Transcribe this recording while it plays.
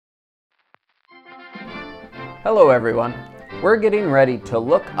Hello everyone. We're getting ready to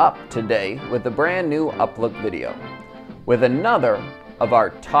look up today with a brand new Uplook video with another of our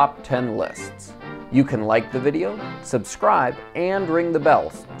top 10 lists. You can like the video, subscribe, and ring the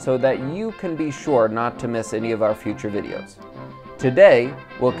bell so that you can be sure not to miss any of our future videos. Today,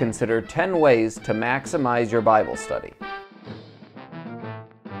 we'll consider 10 ways to maximize your Bible study.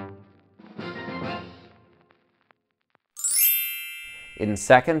 In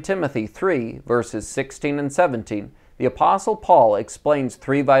 2 Timothy 3, verses 16 and 17, the Apostle Paul explains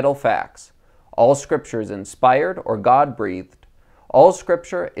three vital facts. All Scripture is inspired or God-breathed. All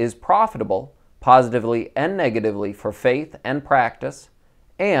Scripture is profitable, positively and negatively, for faith and practice.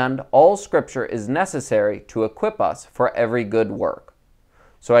 And all Scripture is necessary to equip us for every good work.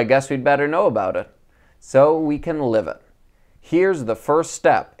 So I guess we'd better know about it, so we can live it. Here's the first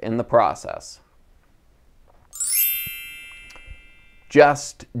step in the process.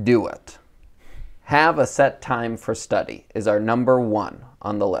 Just do it. Have a set time for study is our number one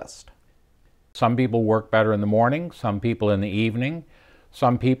on the list. Some people work better in the morning, some people in the evening.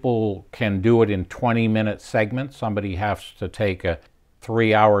 Some people can do it in 20-minute segments. Somebody has to take a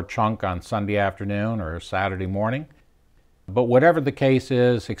 3-hour chunk on Sunday afternoon or Saturday morning. But whatever the case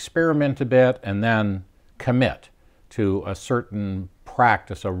is, experiment a bit and then commit to a certain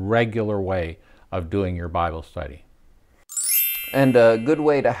practice, a regular way of doing your Bible study. And a good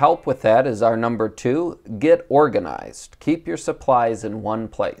way to help with that is our number 2, get organized. Keep your supplies in one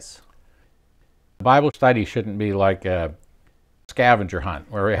place. Bible study shouldn't be like a scavenger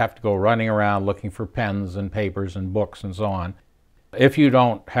hunt where you have to go running around looking for pens and papers and books and so on. If you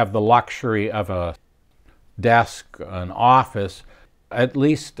don't have the luxury of a desk, an office, at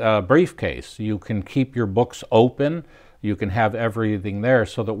least a briefcase, you can keep your books open, you can have everything there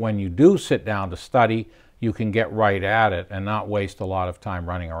so that when you do sit down to study, you can get right at it and not waste a lot of time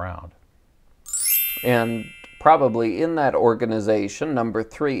running around. And probably in that organization, number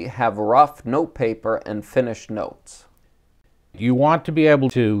 3, have rough note paper and finished notes. You want to be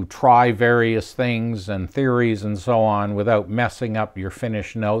able to try various things and theories and so on without messing up your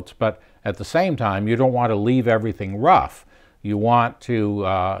finished notes, but at the same time, you don't want to leave everything rough. You want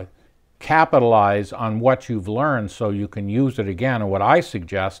to capitalize on what you've learned so you can use it again. And what I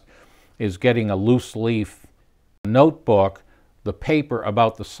suggest is getting a loose leaf notebook, the paper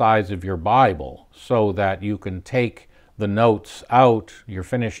about the size of your Bible, so that you can take the notes out, your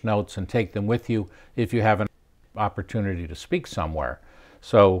finished notes, and take them with you if you have an opportunity to speak somewhere.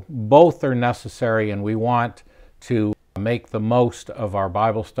 So both are necessary, and we want to make the most of our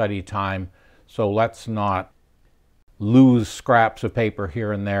Bible study time, so let's not lose scraps of paper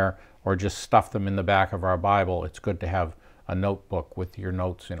here and there or just stuff them in the back of our Bible. It's good to have a notebook with your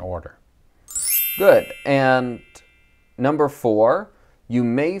notes in order. Good. And number 4, you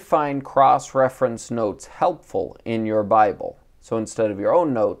may find cross-reference notes helpful in your Bible. So instead of your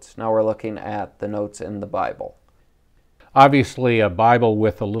own notes, now we're looking at the notes in the Bible. Obviously, a Bible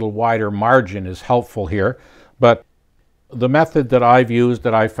with a little wider margin is helpful here, but the method that I've used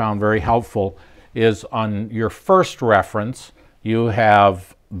that I found very helpful is on your first reference, you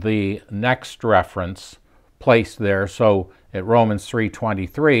have the next reference placed there. So at Romans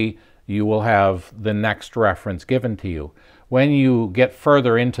 3:23, you will have the next reference given to you. When you get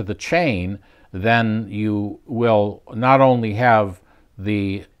further into the chain, then you will not only have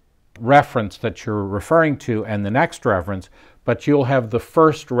the reference that you're referring to and the next reference, but you'll have the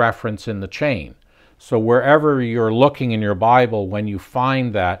first reference in the chain. So wherever you're looking in your Bible, when you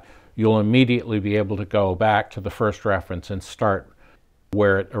find that, you'll immediately be able to go back to the first reference and start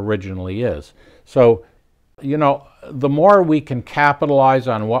where it originally is. So, you know, the more we can capitalize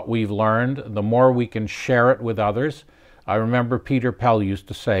on what we've learned, the more we can share it with others. I remember Peter Pell used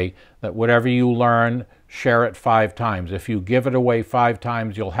to say that whatever you learn, share it 5 times. If you give it away 5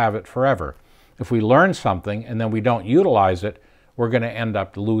 times, you'll have it forever. If we learn something and then we don't utilize it, we're going to end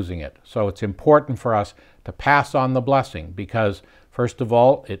up losing it. So it's important for us to pass on the blessing because, first of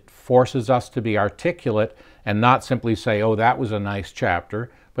all, it forces us to be articulate and not simply say, oh, that was a nice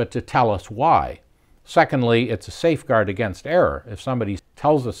chapter, but to tell us why. Secondly, it's a safeguard against error. If somebody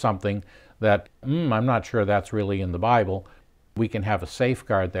tells us something that, I'm not sure that's really in the Bible, we can have a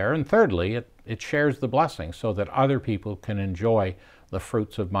safeguard there. And thirdly, it shares the blessing so that other people can enjoy the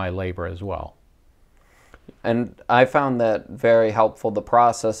fruits of my labor as well. And I found that very helpful, the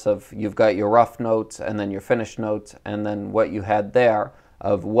process of you've got your rough notes and then your finished notes and then what you had there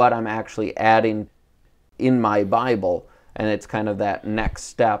of what I'm actually adding in my Bible. And it's kind of that next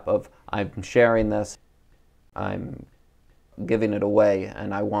step of I'm sharing this, I'm giving it away,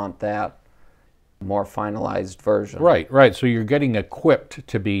 and I want that more finalized version. Right, right. So you're getting equipped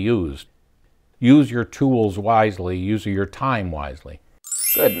to be used. use your tools wisely, use your time wisely.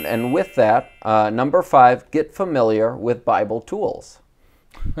 Good. And with that, number 5, get familiar with Bible tools.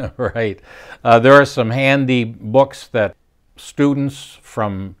 Right. There are some handy books that students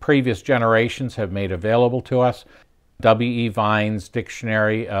from previous generations have made available to us. W.E. Vine's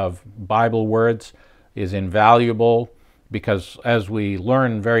Dictionary of Bible Words is invaluable because, as we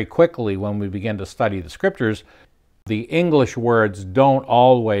learn very quickly when we begin to study the Scriptures, the English words don't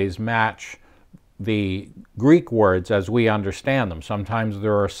always match the Greek words as we understand them. Sometimes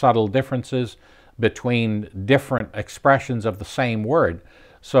there are subtle differences between different expressions of the same word.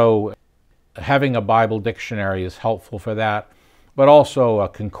 So having a Bible dictionary is helpful for that, but also a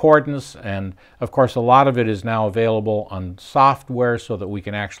concordance, and of course a lot of it is now available on software so that we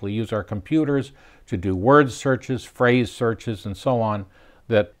can actually use our computers to do word searches, phrase searches, and so on,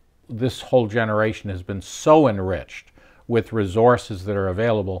 that this whole generation has been so enriched with resources that are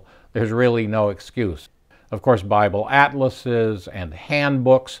available, there's really no excuse. Of course, Bible atlases and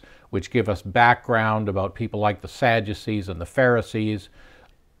handbooks, which give us background about people like the Sadducees and the Pharisees,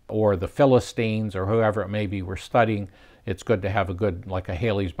 or the Philistines, or whoever it may be we're studying. It's good to have a good, like a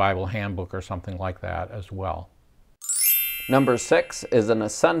Haley's Bible Handbook or something like that as well. Number 6 is an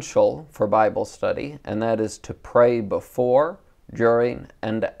essential for Bible study, and that is to pray before, during,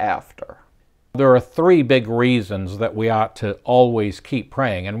 and after. There are 3 big reasons that we ought to always keep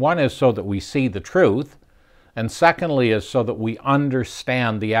praying, and one is so that we see the truth, and secondly is so that we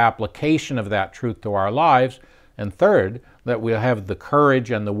understand the application of that truth to our lives, and third, that we'll have the courage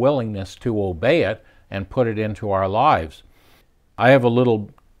and the willingness to obey it and put it into our lives. I have a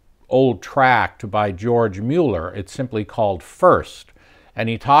little old tract by George Mueller. It's simply called First. And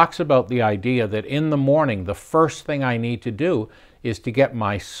he talks about the idea that in the morning, the first thing I need to do is to get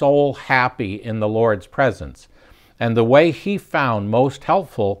my soul happy in the Lord's presence. And the way he found most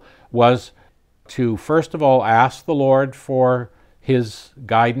helpful was to, first of all, ask the Lord for his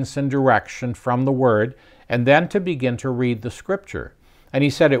guidance and direction from the Word, and then to begin to read the Scripture. And he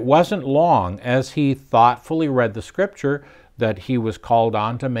said it wasn't long as he thoughtfully read the Scripture that he was called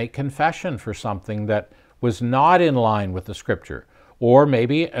on to make confession for something that was not in line with the Scripture, or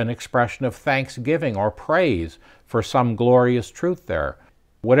maybe an expression of thanksgiving or praise for some glorious truth there.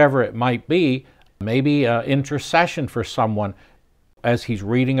 Whatever it might be, maybe intercession for someone. As he's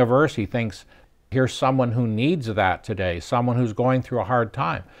reading a verse, he thinks, here's someone who needs that today, someone who's going through a hard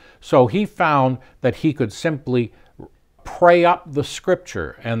time. So he found that he could simply pray up the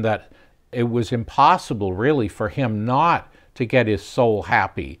Scripture, and that it was impossible really for him not to get his soul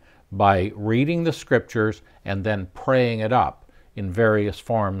happy by reading the Scriptures and then praying it up in various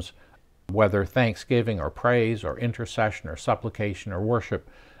forms, whether thanksgiving or praise or intercession or supplication or worship.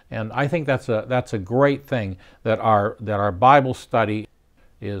 And I think that's a great thing, that our Bible study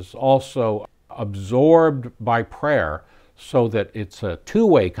is also absorbed by prayer, so that it's a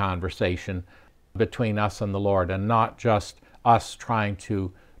two-way conversation between us and the Lord, and not just us trying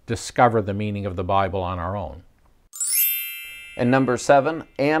to discover the meaning of the Bible on our own. And number 7,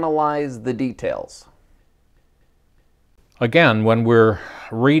 analyze the details. Again, when we're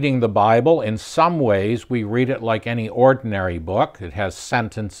reading the Bible, in some ways we read it like any ordinary book. It has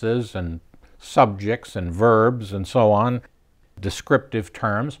sentences and subjects and verbs and so on, descriptive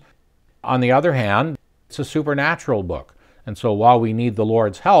terms. On the other hand, it's a supernatural book. And so while we need the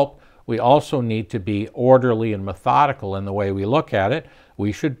Lord's help, we also need to be orderly and methodical in the way we look at it.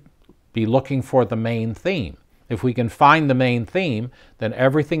 We should be looking for the main theme. If we can find the main theme, then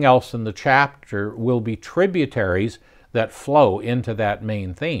everything else in the chapter will be tributaries that flow into that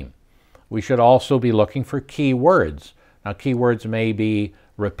main theme. We should also be looking for key words. Now, key words may be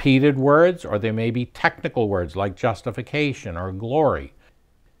repeated words, or they may be technical words like justification or glory.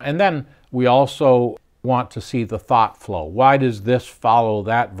 And then we also want to see the thought flow. Why does this follow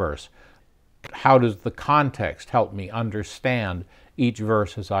that verse? How does the context help me understand each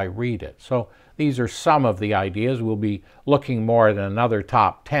verse as I read it? So these are some of the ideas. We'll be looking more at another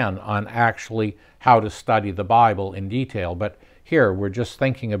top 10 on actually how to study the Bible in detail. But here we're just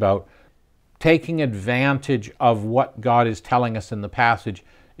thinking about taking advantage of what God is telling us in the passage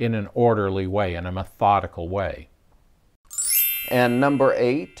in an orderly way, in a methodical way. And number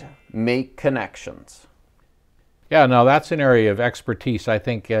 8, make connections. Yeah, no, that's an area of expertise. I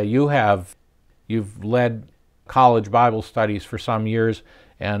think you've led college Bible studies for some years,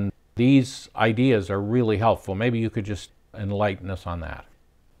 and these ideas are really helpful. Maybe you could just enlighten us on that.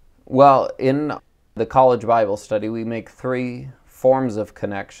 Well, in the college Bible study, we make 3 forms of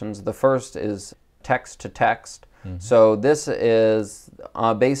connections. The first is text to text. So this is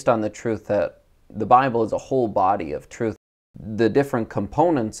based on the truth that the Bible is a whole body of truth. the different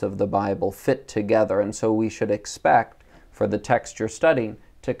components of the Bible fit together, and so we should expect for the text you're studying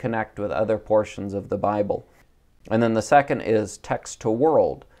to connect with other portions of the Bible. And then the second is text to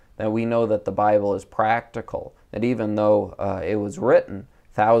world, that we know that the Bible is practical, that even though it was written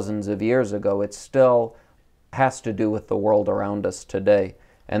thousands of years ago, it still has to do with the world around us today.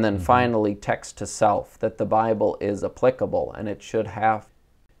 And then finally, text to self, that the Bible is applicable and it should have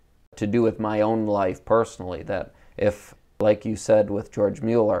to do with my own life personally, that if, like you said with George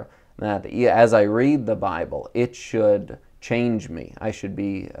Mueller, that as I read the Bible, it should change me. I should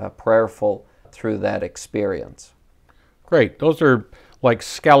be prayerful through that experience. Great. Those are like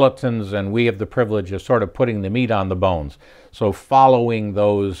skeletons, and we have the privilege of sort of putting the meat on the bones. So following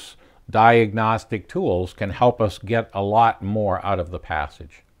those diagnostic tools can help us get a lot more out of the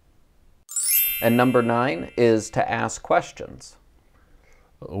passage. And number 9 is to ask questions.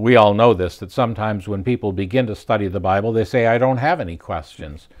 We all know this, that sometimes when people begin to study the Bible, they say, I don't have any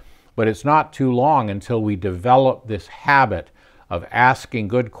questions. But it's not too long until we develop this habit of asking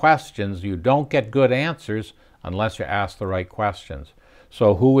good questions. You don't get good answers unless you ask the right questions.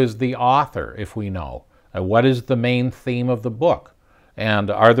 So who is the author, if we know? What is the main theme of the book?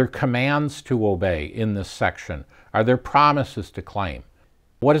 And are there commands to obey in this section? Are there promises to claim?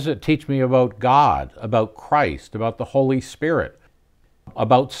 What does it teach me about God, about Christ, about the Holy Spirit,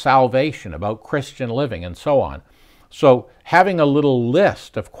 about salvation, about Christian living, and so on? So having a little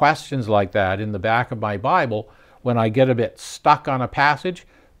list of questions like that in the back of my Bible, when I get a bit stuck on a passage,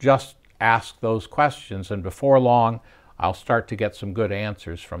 just ask those questions, and before long, I'll start to get some good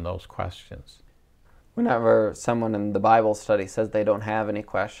answers from those questions. Whenever someone in the Bible study says they don't have any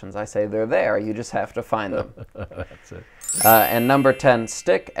questions, I say they're there. You just have to find them. That's it. And number 10,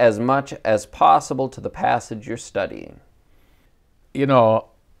 stick as much as possible to the passage you're studying. You know,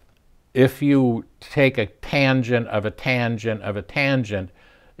 if you take a tangent of a tangent of a tangent,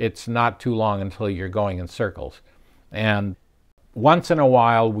 it's not too long until you're going in circles. And once in a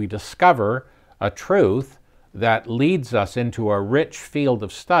while we discover a truth that leads us into a rich field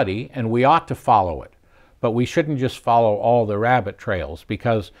of study, and we ought to follow it. But we shouldn't just follow all the rabbit trails,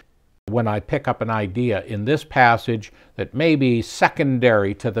 because when I pick up an idea in this passage that may be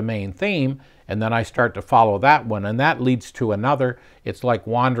secondary to the main theme, and then I start to follow that one, and that leads to another, it's like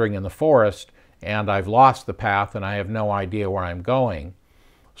wandering in the forest, and I've lost the path and I have no idea where I'm going.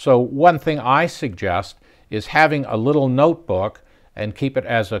 So one thing I suggest is having a little notebook and keep it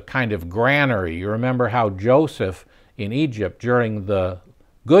as a kind of granary. You remember how Joseph in Egypt during the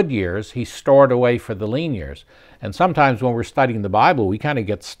good years, he stored away for the lean years. And sometimes when we're studying the Bible, we kind of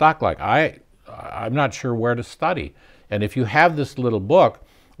get stuck like, I'm not sure where to study. And if you have this little book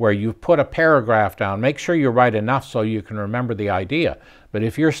where you put a paragraph down, make sure you write enough so you can remember the idea. But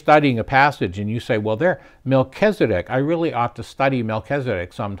if you're studying a passage and you say, well, there, Melchizedek, I really ought to study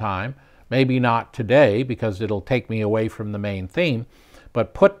Melchizedek sometime. Maybe not today because it'll take me away from the main theme,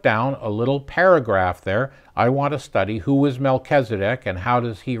 but put down a little paragraph there. I want to study who is Melchizedek and how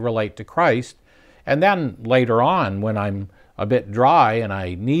does he relate to Christ. And then later on, when I'm a bit dry and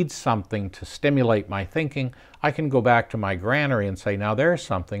I need something to stimulate my thinking, I can go back to my granary and say, now there's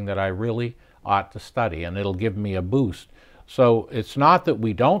something that I really ought to study, and it'll give me a boost. So it's not that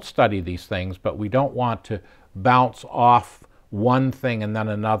we don't study these things, but we don't want to bounce off one thing and then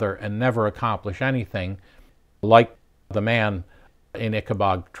another and never accomplish anything, like the man in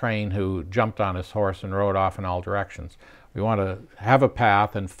Ichabod Train who jumped on his horse and rode off in all directions. We want to have a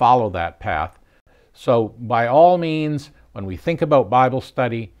path and follow that path. So by all means, when we think about Bible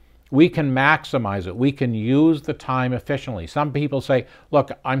study, we can maximize it. We can use the time efficiently. Some people say, look,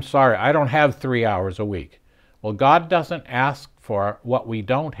 I'm sorry, I don't have 3 hours a week. Well, God doesn't ask for what we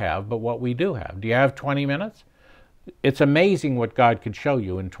don't have, but what we do have. Do you have 20 minutes? It's amazing what God could show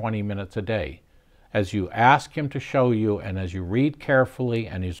you in 20 minutes a day. As you ask Him to show you, and as you read carefully,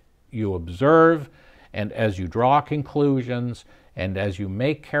 and as you observe, and as you draw conclusions, and as you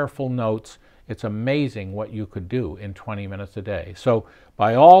make careful notes, it's amazing what you could do in 20 minutes a day. So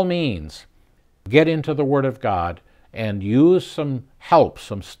by all means, get into the Word of God and use some help,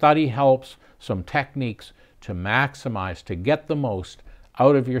 some study helps, some techniques to maximize, to get the most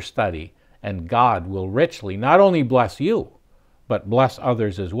out of your study. And God will richly not only bless you, but bless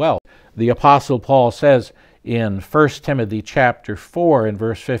others as well. The Apostle Paul says in 1 Timothy chapter 4 and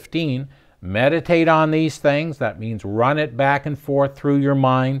verse 15, meditate on these things. That means run it back and forth through your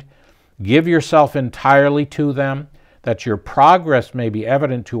mind. Give yourself entirely to them, that your progress may be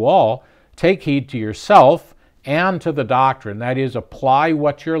evident to all. Take heed to yourself and to the doctrine. That is, apply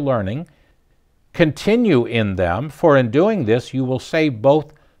what you're learning. Continue in them, for in doing this you will save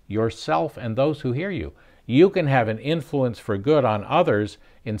both yourself and those who hear you. you can have an influence for good on others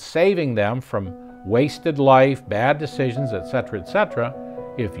in saving them from wasted life, bad decisions, etc., etc.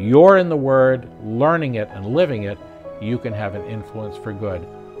 If you're in the Word, learning it and living it, you can have an influence for good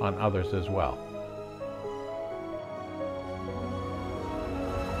on others as well.